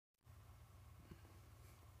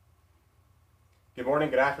Good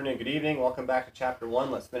morning, good afternoon, good evening. Welcome back to Chapter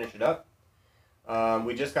 1. Let's finish it up.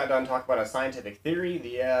 We just got done talking about a scientific theory.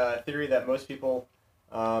 The theory that most people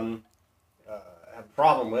have a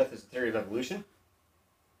problem with is the theory of evolution.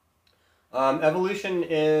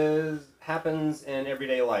 Evolution happens in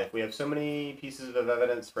everyday life. We have so many pieces of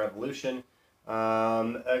evidence for evolution.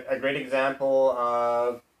 A great example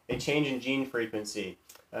of a change in gene frequency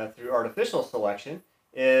through artificial selection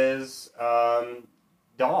is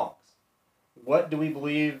dogs. What do we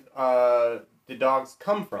believe the dogs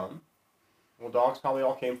come from? Well, dogs probably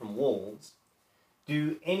all came from wolves.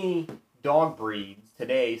 Do any dog breeds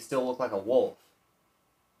today still look like a wolf?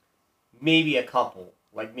 Maybe a couple,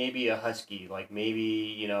 like maybe a husky, like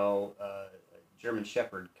maybe, a German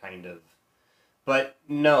Shepherd kind of. But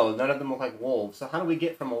no, none of them look like wolves. So how do we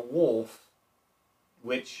get from a wolf,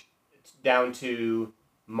 which down to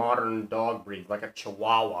modern dog breeds, like a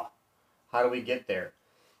Chihuahua? How do we get there?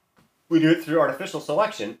 We do it through artificial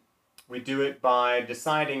selection. We do it by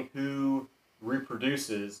deciding who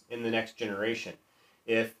reproduces in the next generation.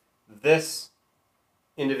 If this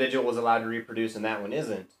individual was allowed to reproduce and that one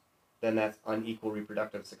isn't, then that's unequal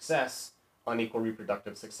reproductive success. Unequal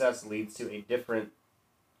reproductive success leads to a different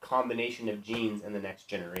combination of genes in the next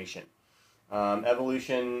generation.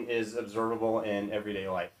 Evolution is observable in everyday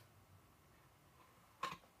life.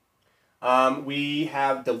 We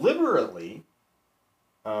have deliberately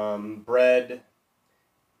bred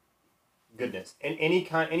goodness, and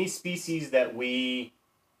any species that we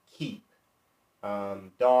keep,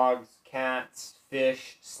 dogs, cats,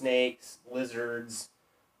 fish, snakes, lizards,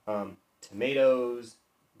 tomatoes,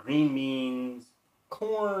 green beans,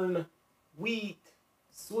 corn, wheat,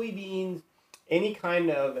 soybeans, any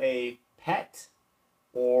kind of a pet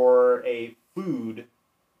or a food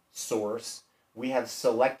source, we have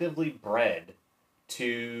selectively bred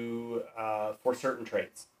to for certain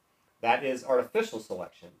traits. That is artificial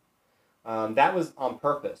selection. That was on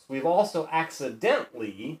purpose. We've also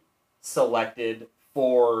accidentally selected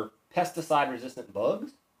for pesticide-resistant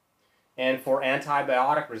bugs and for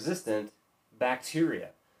antibiotic-resistant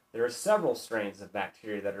bacteria. There are several strains of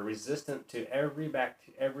bacteria that are resistant to every antibiotic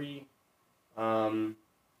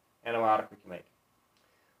we can make.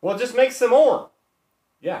 Well, just make some more.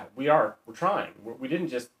 Yeah, we're trying. We didn't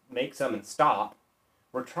just make some and stop.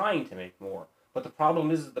 We're trying to make more. But the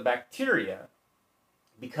problem is that the bacteria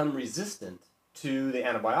become resistant to the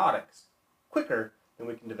antibiotics quicker than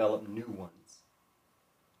we can develop new ones.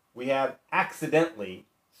 We have accidentally,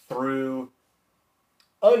 through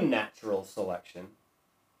unnatural selection,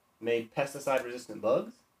 made pesticide-resistant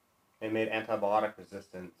bugs and made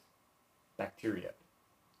antibiotic-resistant bacteria.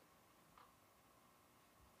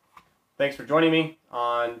 Thanks for joining me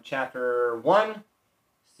on Chapter 1.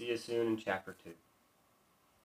 See you soon in Chapter 2.